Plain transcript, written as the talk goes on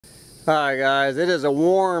Hi guys, it is a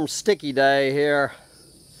warm, sticky day here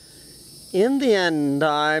in the end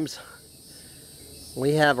times.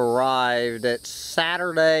 We have arrived at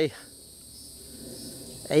Saturday,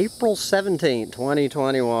 April 17th,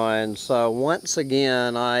 2021. So once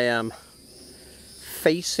again, I am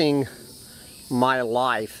facing my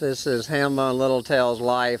life. This is Hambone Littletail's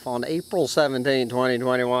life on April 17th,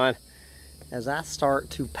 2021, as I start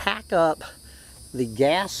to pack up the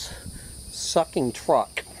gas-sucking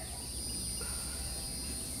truck.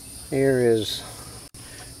 Here is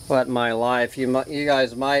what my life, you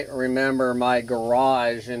guys might remember my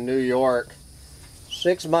garage in New York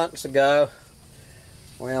 6 months ago.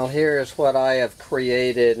 Well, here's what I have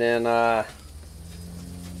created in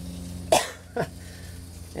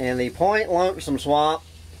in the Point Lonesome Swamp.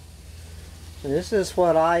 This is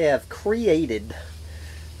what I have created.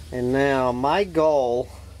 And now my goal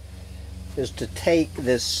is to take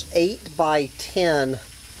this 8x10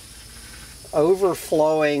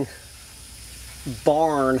 overflowing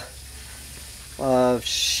barn of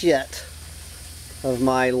shit, of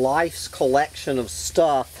my life's collection of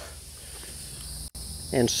stuff,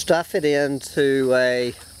 and stuff it into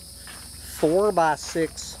a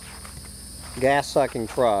 4x6 gas-sucking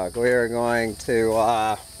truck. We are going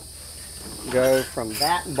to go from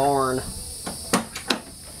that barn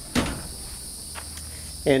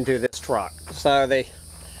into this truck. So the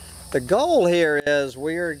goal here is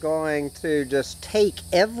we are going to just take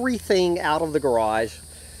everything out of the garage,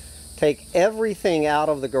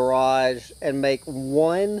 and make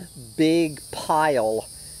one big pile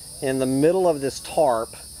in the middle of this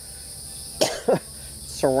tarp,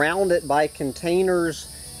 surround it by containers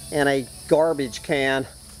and a garbage can,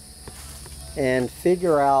 and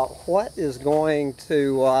figure out what is going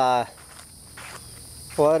to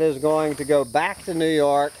go back to New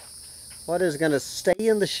York, what is going to stay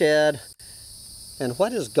in the shed, and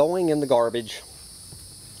what is going in the garbage.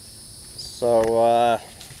 So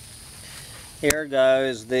here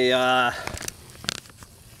goes the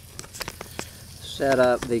set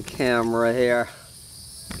up the camera here.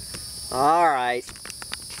 All right,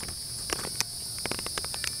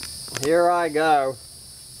 here I go,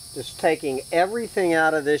 just taking everything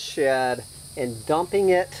out of this shed and dumping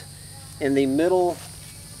it in the middle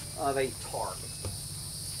of a tarp.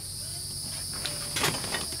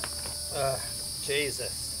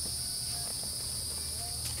 Jesus.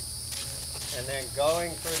 And then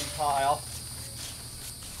going through the pile.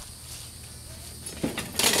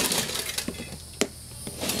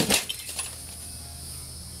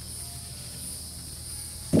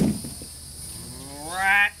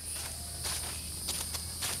 Right.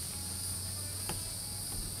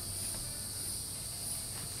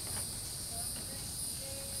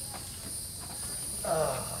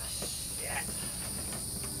 Oh, shit.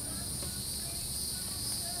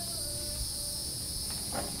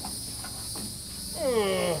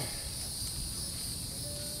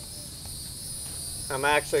 I'm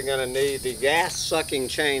actually going to need the gas-sucking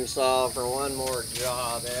chainsaw for one more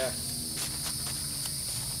job there.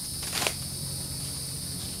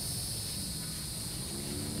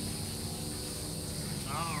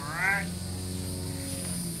 All right.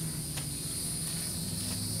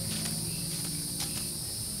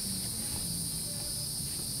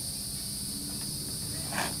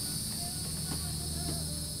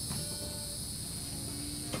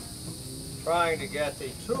 Trying to get the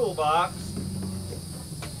toolbox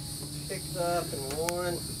picked up in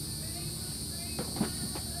one.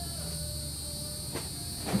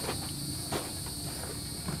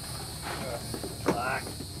 Black.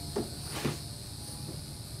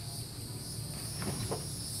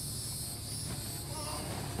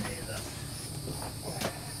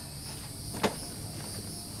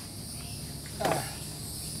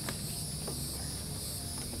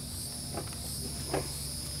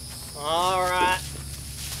 All right,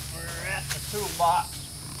 we're at the toolbox.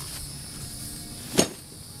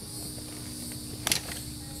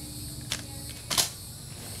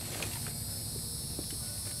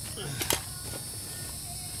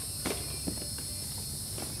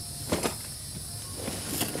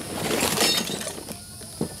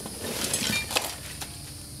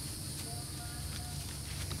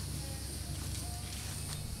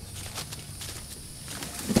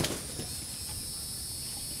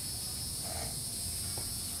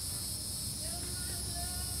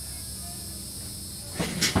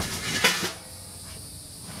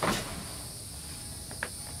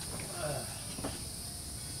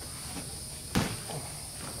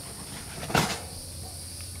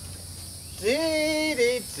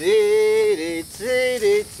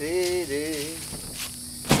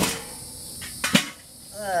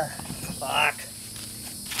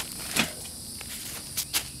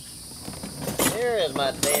 Here is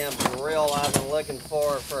my damn drill I've been looking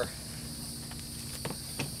for.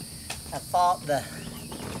 I thought the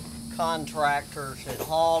contractors had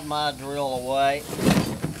hauled my drill away.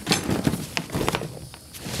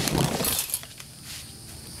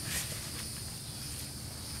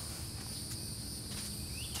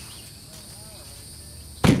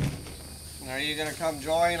 Are you going to come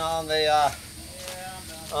join on the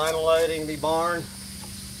unloading the barn?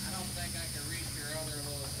 I don't think I can reach your other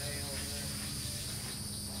little day over there.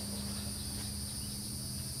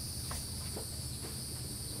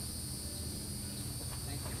 I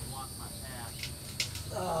think you blocked my path.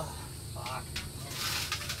 Oh, fuck.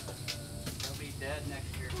 They'll be dead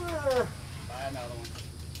next year. Buy another one.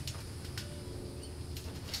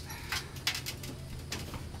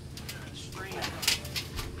 String it.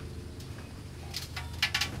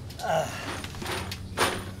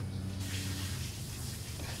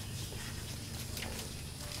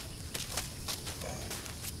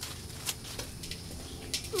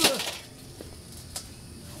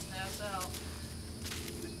 Pass out.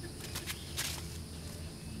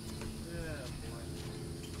 Yeah, boy.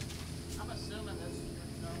 I'm assuming this is your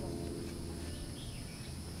shovel.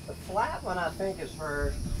 The flat one I think is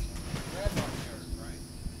hers. Red one's yours, right?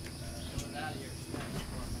 It was out of your stack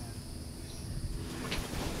before, man.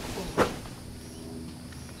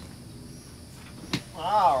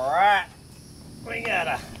 All right, we got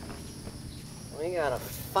a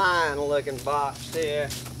fine looking box here.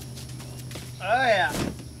 Oh yeah.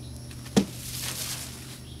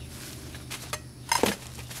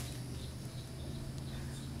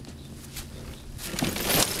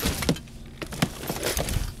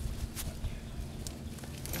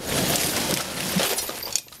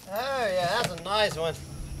 Oh yeah, that's a nice one.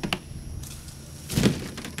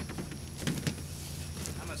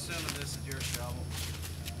 I'm assuming this is your shovel.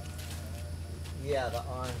 Yeah, the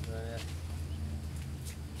orange one. Yeah.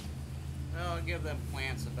 Well, I'll give them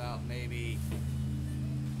plants about maybe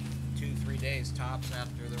 2-3 days tops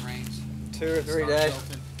after the rains. 2 or 3 Start days.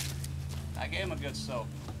 soaking. I gave them a good soak.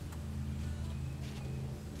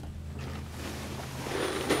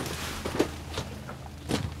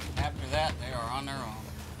 After that, they are on their own.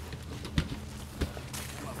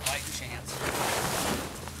 Give them a fighting chance.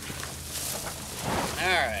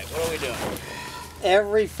 Alright, what are we doing?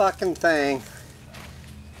 Every fucking thing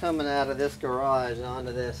coming out of this garage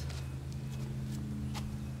onto this.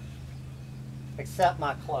 Except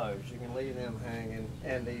my clothes. You can leave them hanging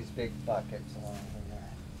and these big buckets along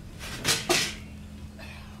there.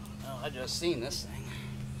 Well, I just seen this thing.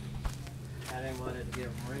 I didn't want it to get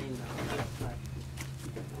rained on.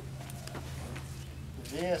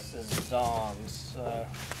 This is Dawn's, so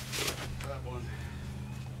That one.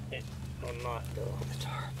 it will not go on the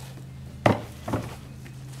tarp.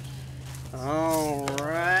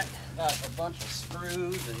 Alright. Got a bunch of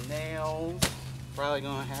screws and nails. Probably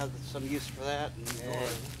gonna have some use for that. And Yeah,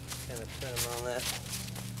 kind of trim on that.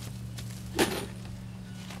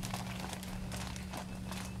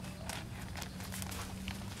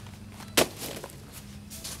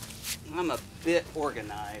 I'm a bit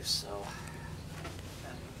organized, so.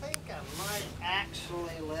 I think I might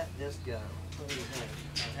actually let this go. What do you think?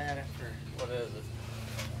 I've had it for, What is it?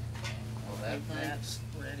 Well, that's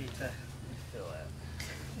ready to. Fill that.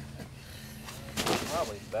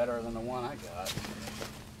 Probably better than the one I got.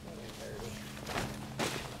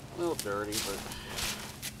 A little dirty, but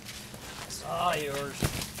It's all yours.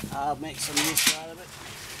 I'll make some use out of it.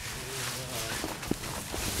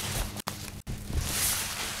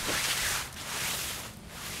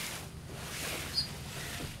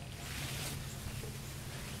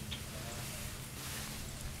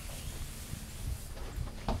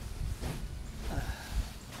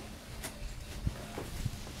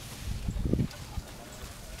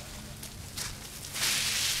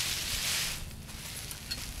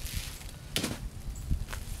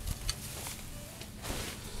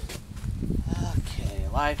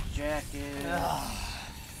 Life jacket. Oh,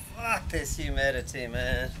 fuck this humidity,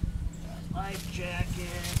 man. Life jacket.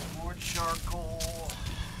 More charcoal.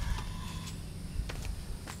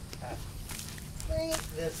 I think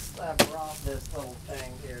I brought this little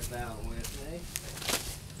thing here down with me.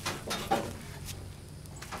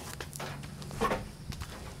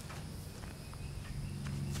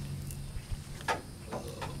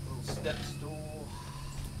 Little step stool.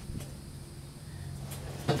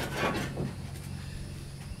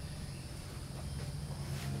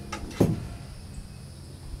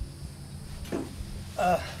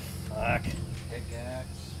 Fuck. Pickaxe.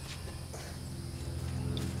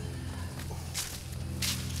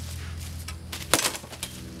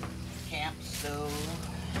 Camp stove.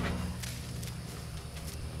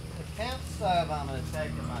 The camp stove I'm going to take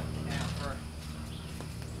in my camper.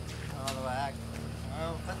 Although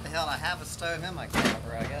well, what the hell, I have a stove in my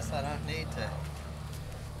camper. I guess I don't need to.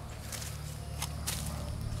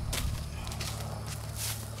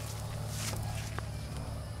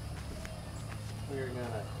 We're going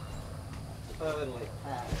to totally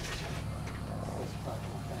pack this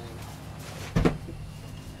fucking thing.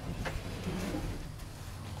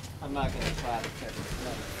 I'm not going to try to fit this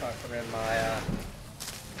motherfucker in my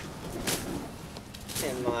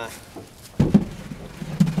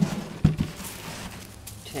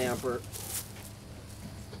camper.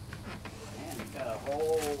 Man, you got a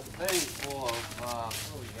whole thing full of,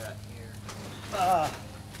 what we got here?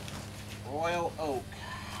 Royal oak.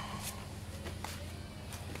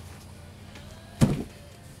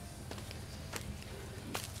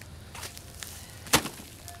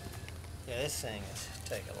 Yeah, this thing is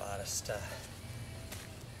take a lot of stuff.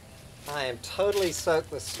 I am totally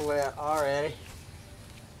soaked with sweat already.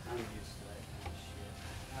 I'm used to that kind of shit.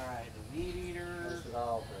 Alright, the weed eater. This is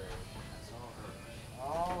all hers. That's all hers.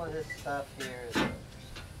 All of this stuff here is hers.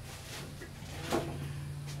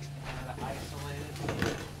 Isolated.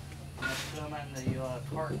 I'm assuming the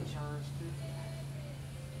carton's hers too.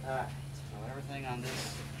 Alright. So everything on this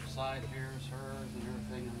side here is hers, and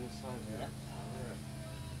everything on this side is hers.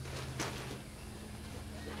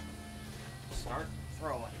 Start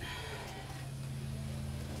throwing.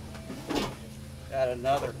 Got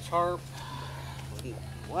another tarp.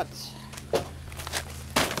 What? Not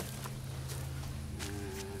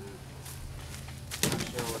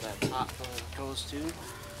sure where that top goes to.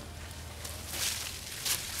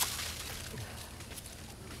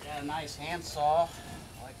 Got a nice handsaw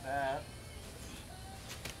like that.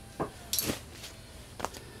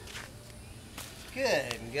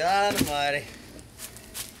 Good God Almighty.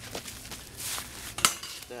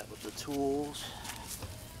 That with the tools.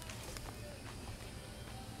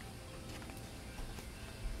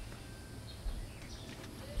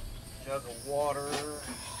 Jug of water.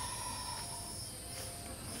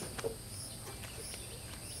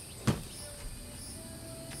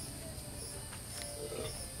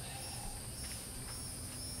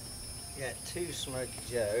 Got 2 Smoky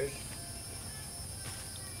Joes.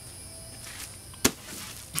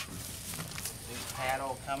 Big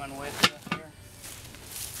paddle coming with you here.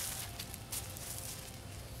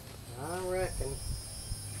 I reckon.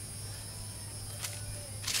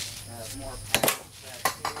 Got more paddles back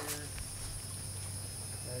here.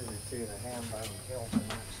 Those are 2 of the ham-bone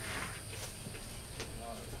Hiltons.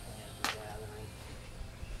 Water plants are gathering.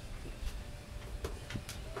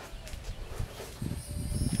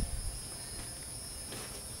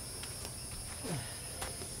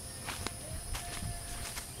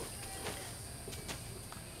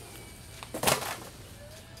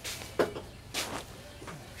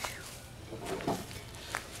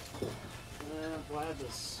 Glad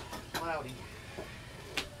it's cloudy.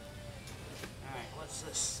 Alright, what's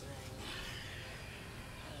this thing?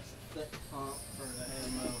 That's a thick pump for the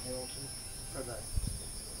ham-bone Hilton. For the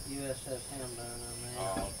USS ham-bone, I mean.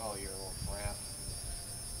 Oh, your little crap.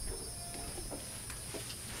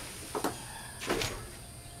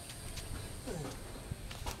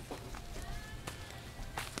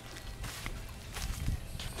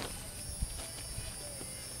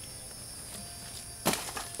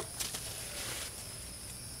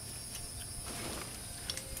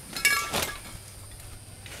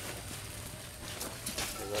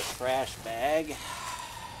 Trash bag.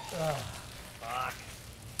 Oh, fuck.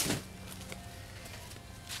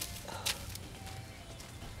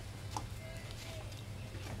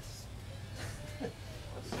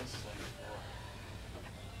 What's this thing for?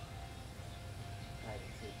 I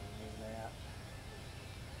can see if we need that.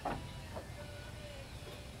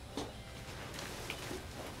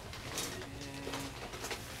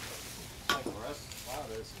 Like the rest of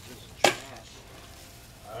this is just trash.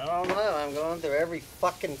 I don't know. I'm going through every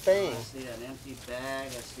fucking thing. I see an empty bag. I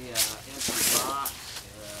see an empty box.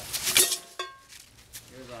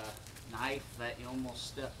 Here's a knife that you almost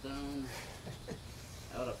stepped on.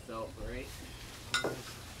 That would have felt great.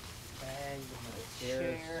 Bag,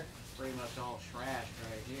 Here's chair. pretty much all trash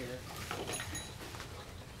right here.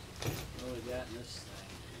 What do we got in this thing?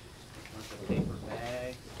 Bunch of paper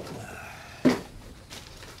bags.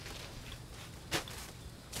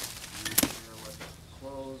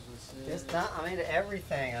 Just not, I mean,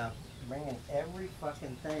 everything. I'm bringing every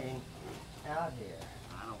fucking thing out here.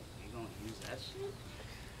 I don't, you gonna use that shit?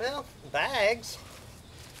 Well, bags.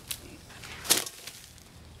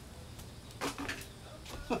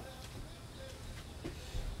 Alright,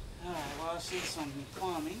 well I see some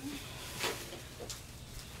plumbing.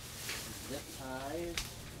 Zip ties.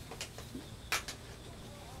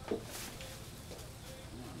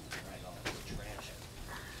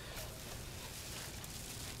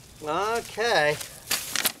 Okay.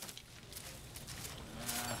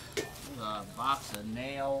 A box of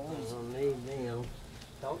nails. I'll need them.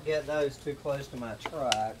 Don't get those too close to my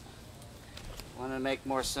truck. Wouldn't it make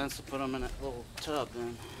more sense to put them in that little tub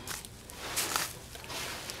then?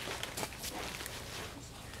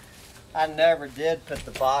 I never did put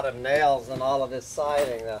the bottom nails in all of this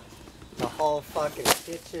siding. The whole fucking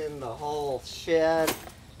kitchen, the whole shed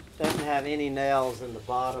doesn't have any nails in the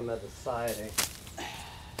bottom of the siding.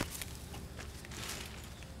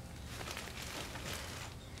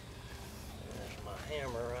 There's my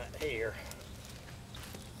hammer right here.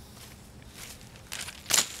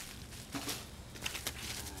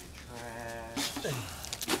 Trash.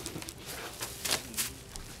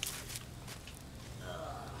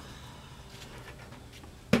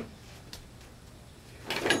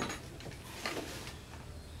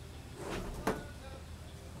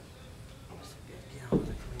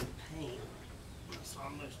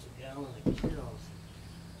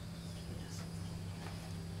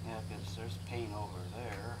 Yeah, because there's paint over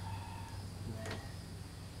there.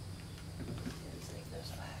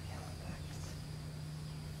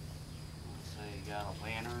 So you got a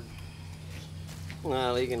lantern.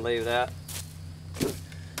 No, you can leave that.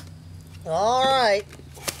 All right.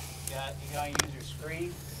 You gotta use your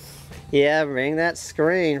screen. Yeah, bring that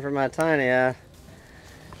screen for my tiny eye.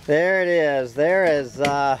 There it is. There is,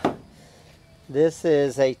 this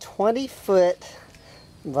is a 20-foot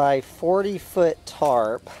by 40-foot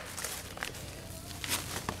tarp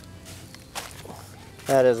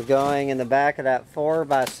that is going in the back of that 4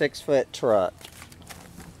 by 6-foot truck.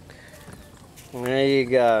 There you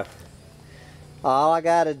go. All I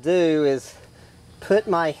got to do is put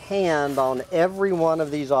my hand on every one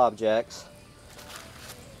of these objects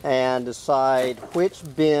and decide which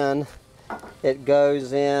bin it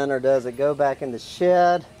goes in, or does it go back in the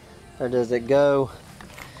shed, or does it go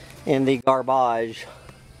in the garbage.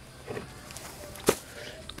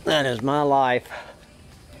 That is my life.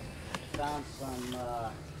 Found some kind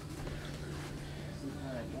of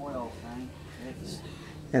oil thing.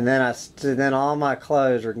 And then all my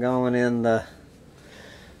clothes are going in the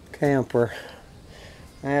camper.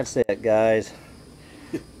 That's it, guys.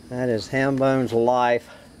 That is Hambone's life.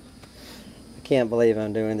 I can't believe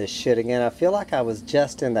I'm doing this shit again. I feel like I was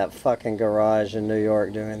just in that fucking garage in New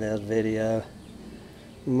York doing this video.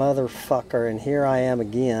 Motherfucker, and here I am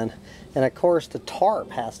again. And of course the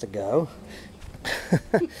tarp has to go.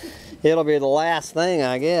 It'll be the last thing,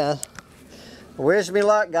 I guess. Wish me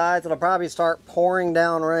luck, guys. It'll probably start pouring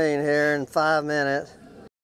down rain here in 5 minutes.